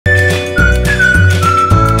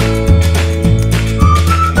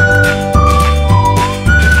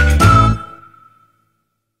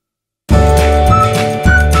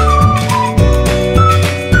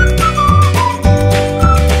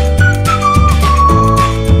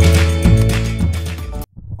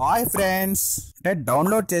Hi friends, అంటే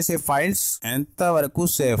download చేసే files ఎంత వరకు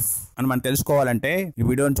సేఫ్ అని మనం తెలుసుకోవాలంటే ఈ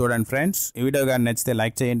వీడియోని చూడండి ఫ్రెండ్స్. ఈ వీడియో కానీ నచ్చితే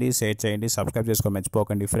లైక్ చేయండి, షేర్ చేయండి, సబ్స్క్రైబ్ చేసుకోవడం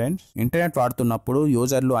మర్చిపోకండి ఫ్రెండ్స్. ఇంటర్నెట్ వాడుతున్నప్పుడు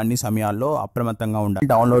యూజర్లు అన్ని సమయాల్లో అప్రమత్తంగా ఉండాలి.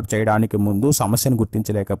 డౌన్లోడ్ చేయడానికి ముందు సమస్యను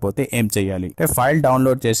గుర్తించలేకపోతే ఏం చేయాలి? అంటే ఫైల్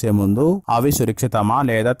డౌన్లోడ్ చేసే ముందు అవి సురక్షితమా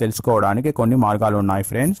లేదా తెలుసుకోవడానికి కొన్ని మార్గాలు ఉన్నాయి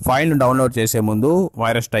ఫ్రెండ్స్. ఫైల్ ను డౌన్లోడ్ చేసే ముందు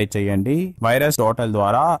వైరస్ ట్రై చేయండి. వైరస్ టోటల్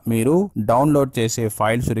ద్వారా మీరు డౌన్లోడ్ చేసే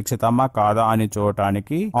ఫైల్ సురక్షితమా కాదా అని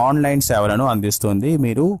చూడటానికి ఆన్లైన్ సేవలను అందిస్తుంది.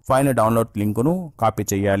 మీరు ఫైల్ డౌన్లోడ్ లింక్ ను కాపీ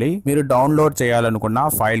చేయాలి. మీరు డౌన్లోడ్ చేయాలనుకున్న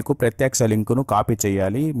ఫైల్ కు ప్రత్యక్ష లింక్ ను కాపీ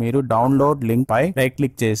చేయాలి. మీరు డౌన్లోడ్ లింక్ పై రైట్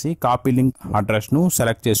క్లిక్ చేసి కాపీ లింక్ అడ్రస్ ను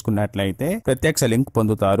సెలెక్ట్ చేసుకున్నట్లయితే ప్రత్యక్ష లింక్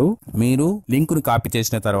పొందుతారు. మీరు లింక్ ను కాపీ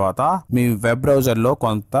చేసిన తర్వాత మీ వెబ్ బ్రౌజర్ లో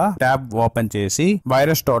కొంత ట్యాబ్ ఓపెన్ చేసి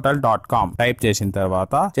virustotal.com టైప్ చేసిన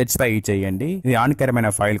తర్వాత సెర్చ్ పై చేయండి. ఇది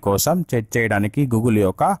హానికరమైన ఫైల్ కోసం సెర్చ్ చేయడానికి గూగుల్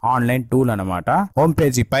యొక్క ఆన్లైన్ టూల్ అన్నమాట. హోమ్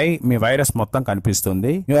పేజీ పై మీ వైరస్ మొత్తం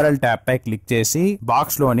కనిపిస్తుంది. URL ట్యాబ్ పై క్లిక్ చేసి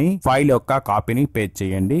బాక్స్ లోని ఫైల్ యొక్క కాపీని పేస్ట్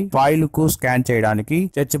చేయండి. ఫైల్ కు స్కాన్ చేయడానికి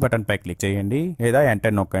సెర్చ్ బటన్ పై క్లిక్ చేయండి లేదా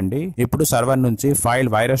ఎంటర్ నొక్కండి. ఇప్పుడు సర్వర్ నుంచి ఫైల్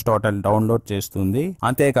వైరస్ టోటల్ డౌన్లోడ్ చేస్తుంది.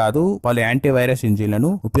 అంతేకాదు పలు యాంటీవైరస్ ఇంజిన్లను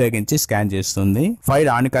ఉపయోగించి స్కాన్ చేస్తుంది. ఫైల్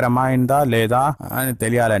హానికరమైందా లేదా అని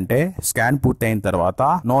తెలియాలంటే స్కాన్ పూర్తయిన తర్వాత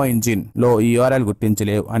నో ఇంజిన్ లో ఈ URL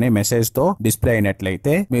గుర్తించలేవు అనే మెసేజ్ తో డిస్ప్లే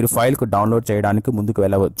అయినట్లయితే మీరు ఫైల్ కు డౌన్లోడ్ చేయడానికి ముందుకు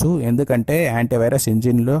వెళ్ళవచ్చు. ఎందుకంటే యాంటీవైరస్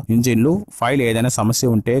ఇంజిన్లు ఫైల్ ఏదైనా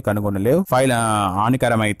సమస్య ఉంటే కనుగొనలేవు. ఫైల్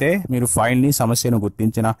హానికరమైతే మీరు ఫైల్ ని సమస్యను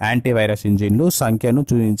గుర్తించిన యాంటీవైరస్ ఇంజిన్లు సంఖ్యను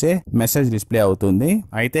చూపించే మెసేజ్ డిస్ప్లే అవుతుంది.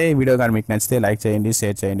 అయితే ఈ వీడియో కానీ మీకు నచ్చితే లైక్ చేయండి,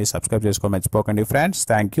 షేర్ చేయండి, సబ్స్క్రైబ్ చేసుకోవడం మర్చిపోకండి ఫ్రెండ్స్.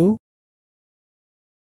 Thank you.